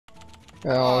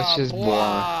Oh, it's just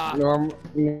blah.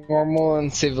 normal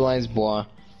and civilized blah.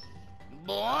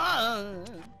 Blah.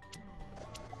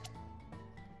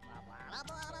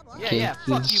 Yeah, Okay, yeah,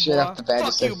 fuck you, straight blah. off the bat, Fuck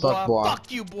just you, say fuck blah. blah.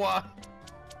 Fuck you, blah.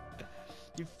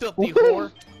 You filthy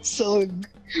whore. So, what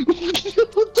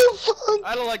the fuck?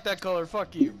 I don't like that color,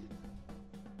 fuck you.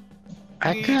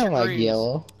 I You eat kinda your like greens.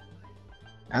 yellow.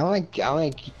 I like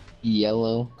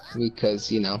yellow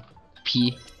because, you know,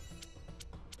 P.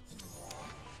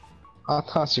 I'll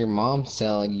toss your mom's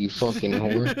salad, you fucking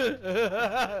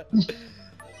whore.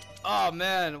 Oh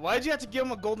man, why'd you have to give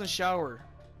him a golden shower?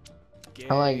 Gay.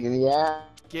 I like, yeah.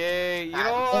 Gay. You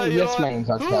know what? Yes, my name's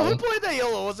Who Kelly. played that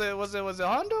yellow? Was it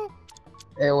Hondo?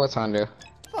 It was Hondo.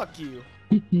 Fuck you.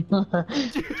 What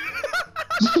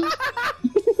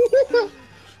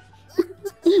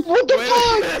the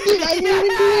fuck? Dude, I didn't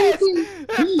even do anything.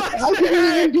 I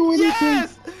didn't even do anything.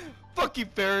 Yes! Fuck you,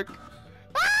 Ferric.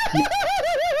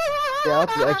 Yeah,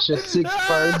 that's the extra 6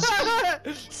 cards.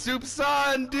 Soup's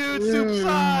on, dude. Soup's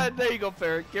on. There you go,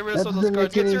 Ferric. Get rid of some of those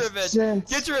cards. Get your revenge. Sense.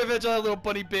 Get your revenge on that little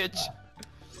bunny bitch.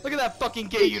 Look at that fucking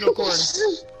gay unicorn.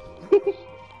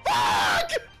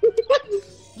 Fuck!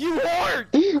 You whore!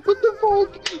 What the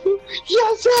fuck?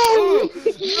 Yes,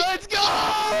 Let's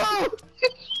go!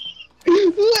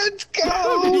 Let's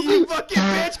go! You fucking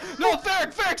bitch! No,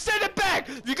 Ferric, send it back!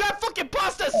 If you got fucking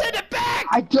pasta, send it back!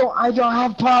 I don't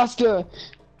have pasta.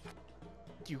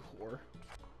 You whore.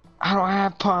 I don't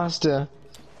have pasta.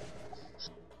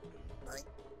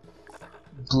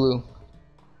 Blue.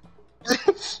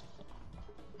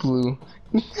 Blue.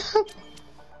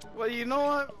 Well, you know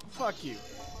what? Fuck you.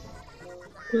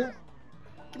 Give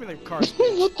me the cards.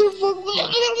 What the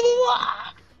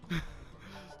fuck?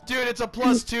 Dude, it's a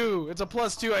 +2. It's a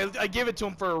 +2. I gave it to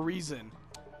him for a reason.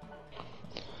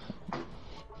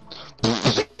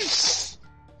 It's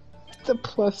a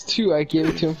 +2. I gave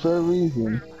it to him for a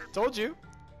reason. Told you.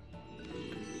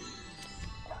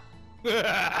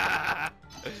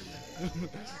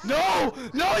 No!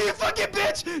 No, you fucking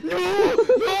bitch!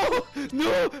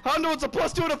 No! Hondo, it's a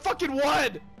 +2 and a fucking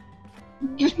 1!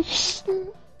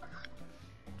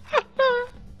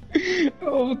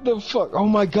 Oh, what the fuck? Oh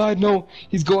my god, no!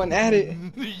 He's going at it!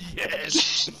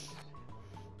 Yes!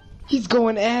 He's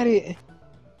going at it!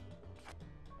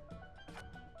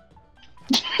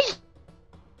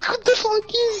 What the fuck?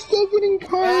 He's still getting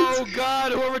cards! Oh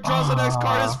god, whoever draws the next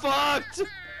card is fucked!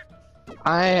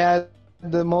 I had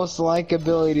the most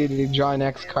likability to draw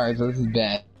next cards, so this is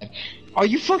bad. Are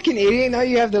you fucking idiot? Now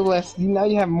you have the less. Now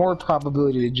you have more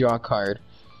probability to draw a card.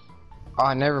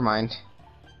 Oh, never mind.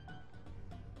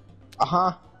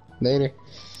 Later.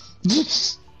 Now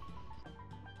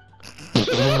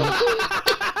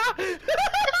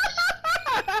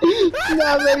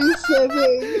that he says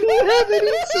it,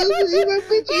 my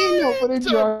bitch ain't nobody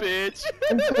drawing. Bitch.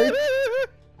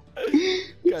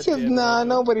 He says, nah,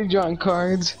 nobody drawing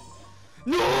cards.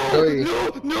 No! Hey.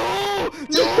 No!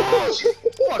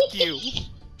 Fuck you.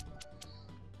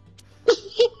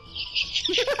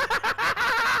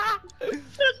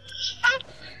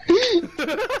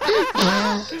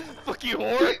 Fuck you,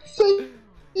 whore. So,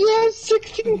 you have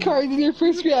 16 cards and your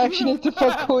first reaction is to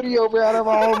fuck Cody over out of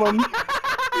all of them.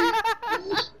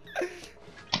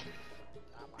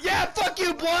 Yeah, fuck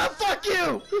you, boy. Fuck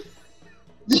you.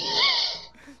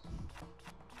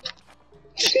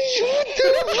 What the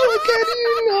fuck? How do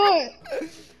you not?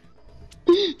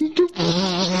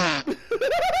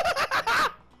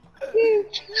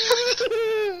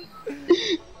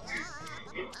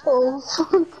 Oh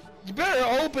fuck. You better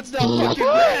hope it's not fucking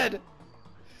red.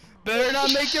 Better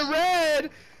not make it red.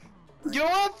 You know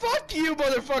what? Fuck you,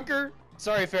 motherfucker.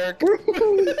 Sorry, Ferric.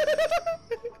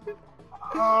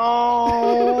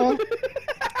 Oh.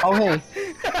 Oh hey.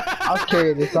 I'll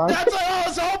carry this on. That's what I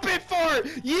was hoping for.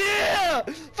 Yeah.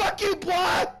 Fuck you,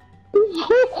 Blot.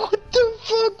 What the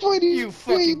fuck? Why do you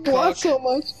fucking Blot cuck. so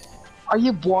much? Are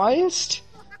you biased?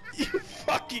 You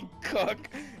fucking cuck.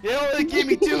 You only gave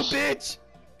me 2, bitch.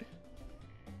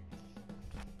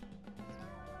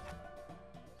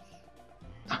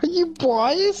 Are you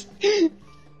biased?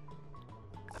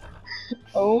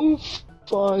 Oh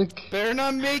fuck. Better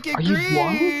not make it Are you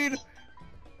green.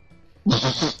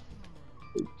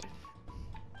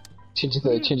 Change the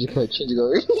color.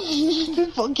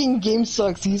 The fucking game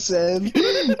sucks, he said.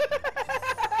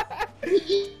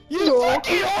 You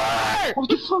fucking whore! What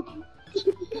the fuck?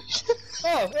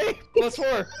 Oh, hey,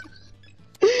 +4.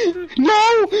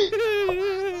 No!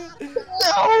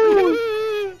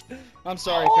 No! I'm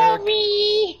sorry, Oh, Ferric.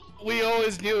 me! We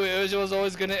always knew it was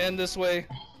always gonna end this way.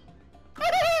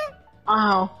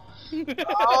 Ow.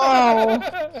 Oh!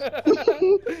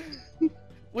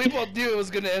 We both knew it was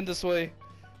gonna end this way.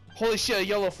 Holy shit, a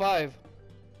yellow 5.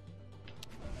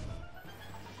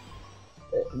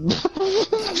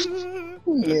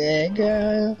 Yeah,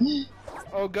 girl.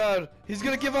 Oh god, he's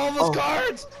gonna give all of his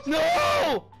cards!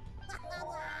 No!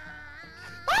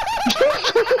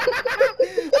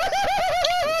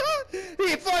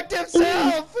 He fucked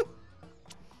himself!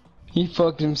 He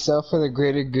fucked himself for the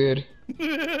greater good.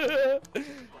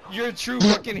 You're a true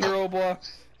fucking hero, boy.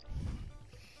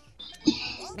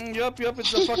 Yup,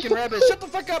 it's a fucking rabbit. Shut the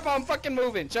fuck up, I'm fucking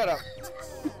moving. Shut up.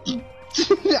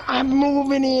 I'm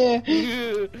moving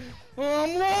here.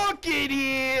 I'm walking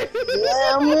here.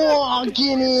 Yeah, I'm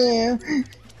walking here.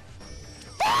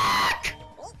 Fuck!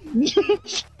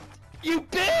 You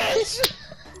bitch!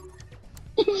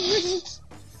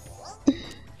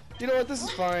 You know what? This is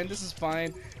fine. This is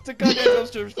fine. It's a goddamn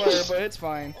dumpster fire, but it's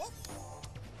fine.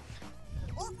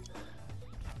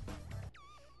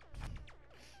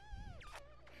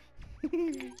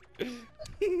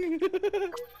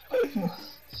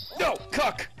 No,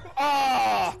 cuck!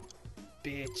 Ah,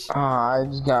 bitch! Ah, I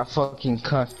just got fucking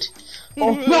cucked.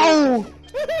 Oh no!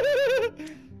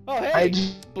 Oh hey, I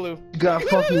just blue. got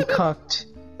fucking cucked.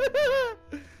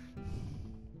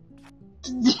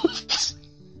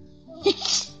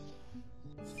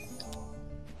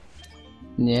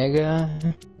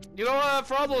 Nigga. You know what?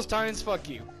 For all those times, fuck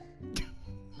you.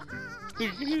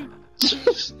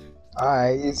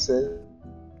 Alright, you said.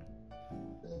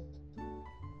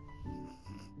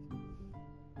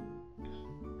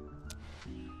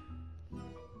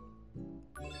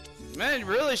 Man,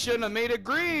 really shouldn't have made it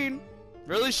green.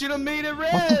 Really should have made it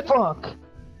What the red. fuck?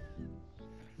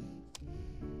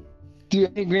 Dude,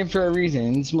 I made green for a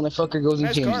reason. This motherfucker goes and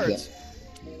Nice changes cards. it.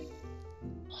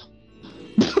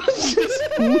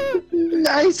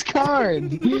 Nice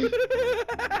card.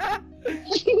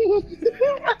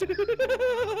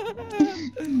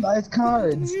 Nice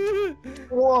cards.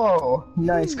 Whoa,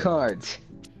 nice cards.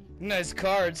 Nice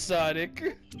cards,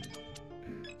 Sonic.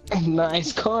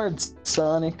 Nice cards,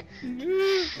 Sonic.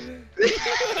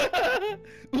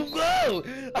 Whoa!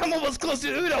 I'm almost close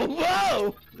to Uno.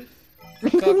 Whoa!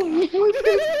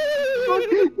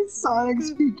 Sonic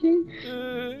speaking.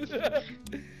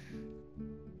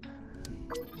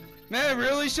 Man, I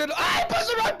really should. I pushed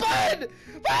the right button.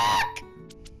 Fuck!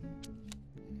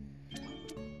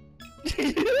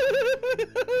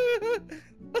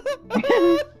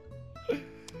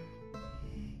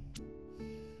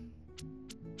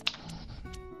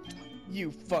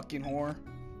 You fucking whore.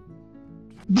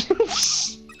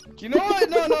 You know what?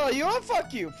 No, you know what?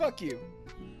 Fuck you. Fuck you.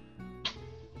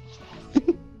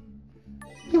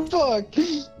 Fuck.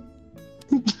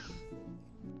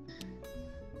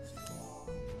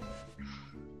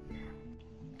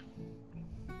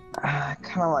 I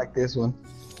kind of like this one.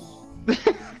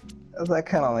 I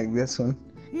kind of like this one.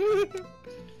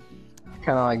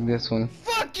 Kind of like this one.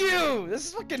 Fuck you! This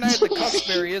is fucking Night at the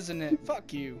Cuxbury, isn't it?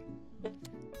 Fuck you.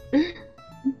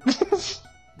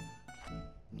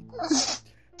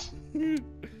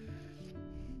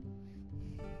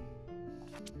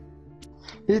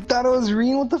 You thought it was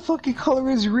green? What the fucking color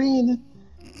is green?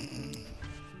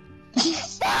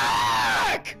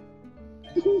 Fuck!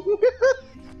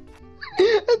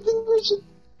 I think we should.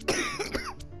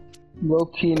 Low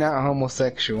key not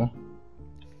homosexual.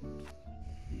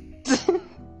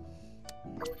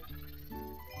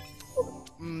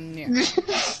 Yeah.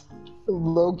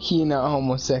 Low key not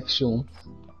homosexual.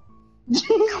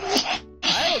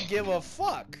 I don't give a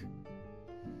fuck.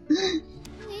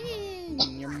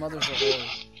 Your mother's a whore.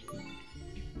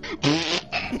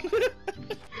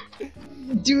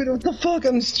 Dude, what the fuck?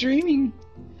 I'm streaming.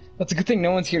 That's a good thing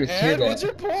no one's here to hear And that. what's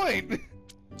your point?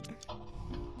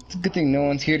 It's a good thing no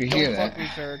one's here to hear Don't that. fuck me,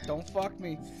 Ferric. Don't fuck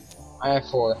me. I have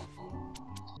 4.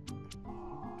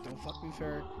 Don't fuck me,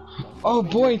 Ferric. Oh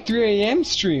boy, 3 AM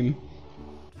stream.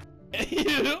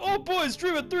 Oh boy,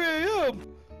 stream at 3 AM.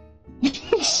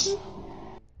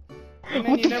 Man,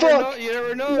 What you the never fuck? know. You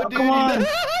never know, No, dude. come on.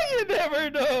 You never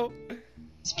know.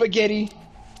 Spaghetti.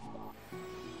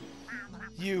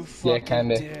 You fucking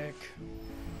kinda. dick.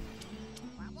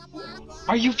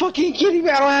 Are you fucking kidding me?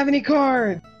 I don't have any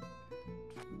cards.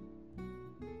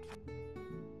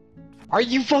 Are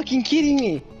you fucking kidding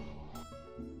me?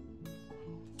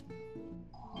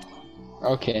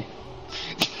 Okay.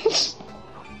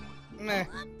 Meh.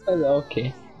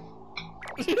 Okay.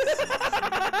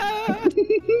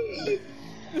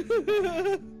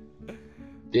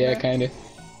 Yeah, kinda.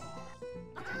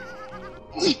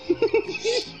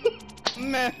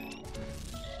 Meh.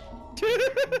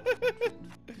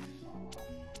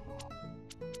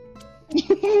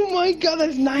 Oh my god,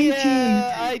 that's 19!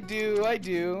 Yeah, I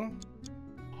do.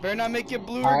 Better not make it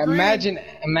blue or Alright, green.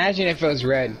 imagine if it was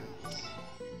red.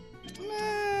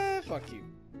 Nah, fuck you.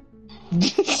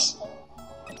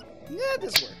 Yeah,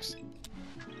 this works.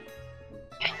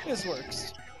 This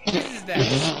works. This is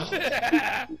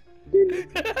that.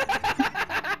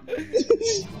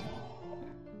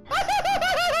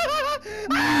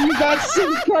 You got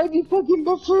 6 cards, you fucking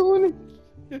buffoon!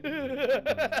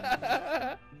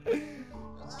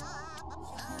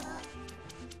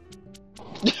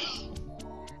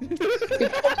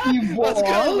 You Let's go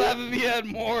ball. laugh if he had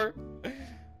more.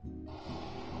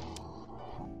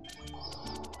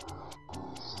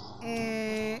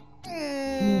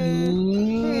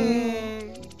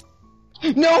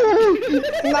 No!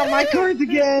 Not my cards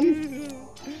again!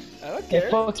 I don't care. Hey,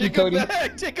 fuck you, Take Cody. it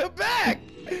back. Take it back.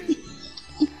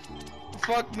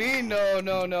 Fuck me? No,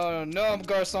 I'm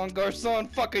Garcon.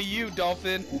 Fuck a you,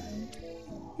 Dolphin.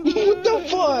 What the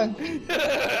fuck?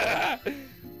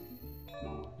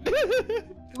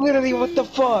 Literally, what the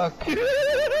fuck?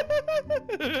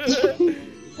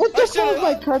 What the fuck?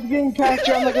 My card's getting passed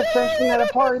around like a freshman at a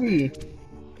party.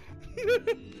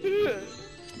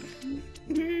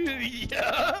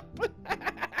 Yup.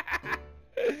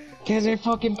 Guys are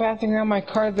fucking passing around my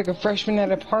cards like a freshman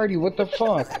at a party. What the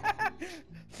fuck?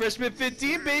 Freshman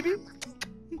 15, baby.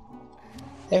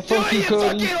 Hey, Do fuck it, you, you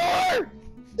Cody. fucking whore!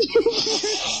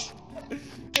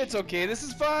 It's okay. This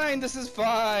is fine. This is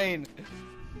fine.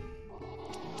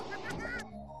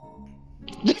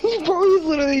 Bro, he's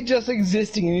literally just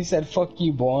existing and he said, fuck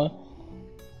you, boy.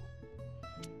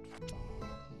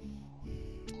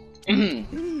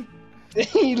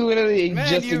 He literally Man,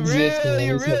 just you existed. and really,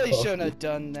 he said, really "Fuck shouldn't you." have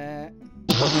done that.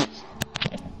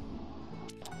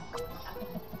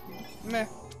 Meh.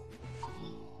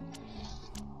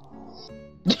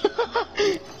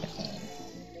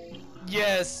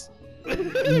 Yes.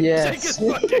 Yes. Take his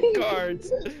fucking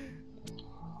cards.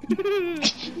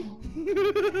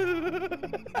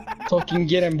 Fucking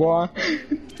get him, boy.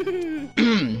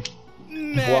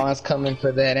 Meh. Boy's coming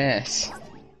for that ass.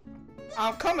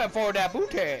 I'm coming for that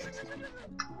booty.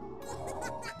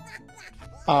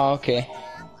 Oh, okay.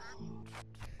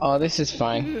 Oh, this is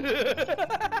fine.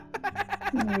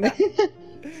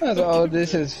 Oh,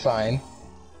 this is fine.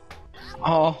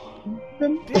 Oh.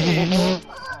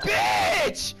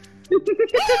 Bitch! Oh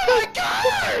my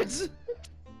cards!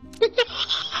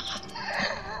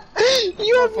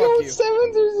 You have fuck no you.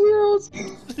 7s or 0s!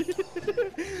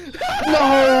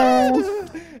 No!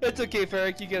 It's okay,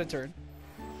 Ferric, you get a turn.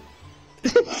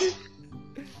 It's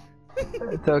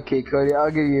okay, Cody.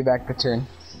 I'll give you back the turn.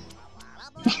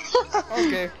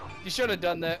 Okay, you should have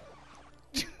done that.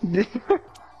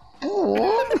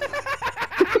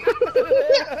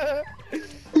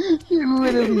 You're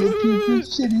literally a piece of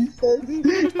shit, he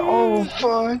says. Oh,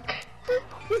 fuck.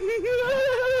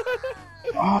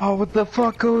 Oh, what the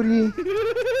fuck, Cody?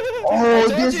 Oh,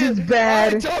 this is I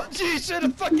bad. told you should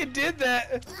have fucking did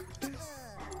that.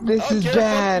 This is Fuck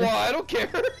bad. law, I don't care.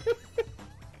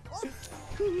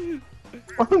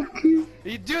 Okay.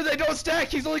 Dude, they don't stack.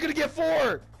 He's only gonna get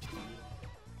 4.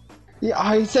 Yeah,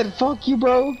 oh, he said, fuck you,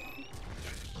 bro.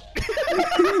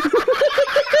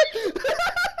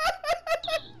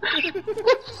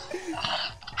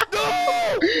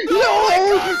 No!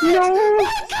 No! No!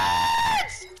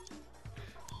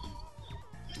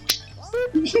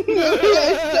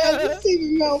 Yes,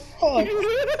 saving my fuck.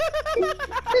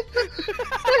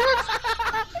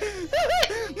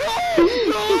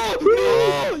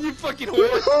 No! You fucking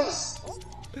whore!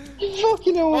 You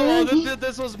fucking Oh, away.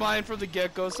 this was mine from the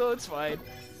get-go, so it's fine.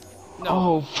 No.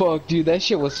 Oh fuck, dude, that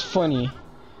shit was funny.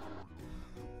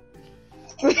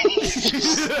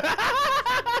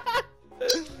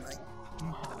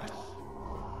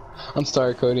 I'm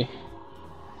sorry, Cody.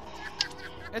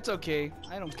 It's okay.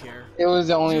 I don't care. It was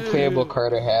the only playable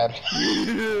card I had.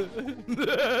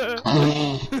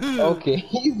 Okay,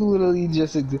 he's literally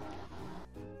just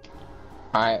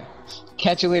Alright,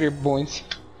 catch you later, boys.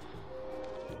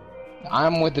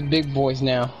 I'm with the big boys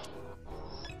now.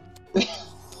 A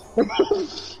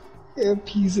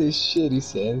piece of shit, he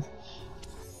says.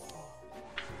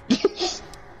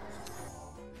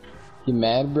 You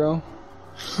mad, bro?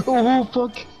 Oh,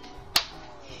 fuck.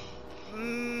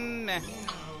 Nah.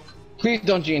 Please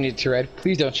don't change it to red.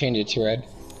 Please don't change it to red.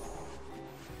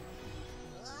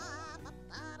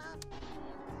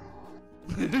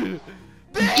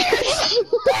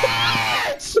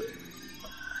 Bitch!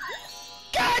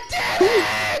 God damn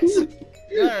it!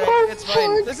 Alright, Oh, it's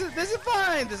fine. fuck. This is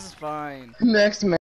fine. This is fine. Next match.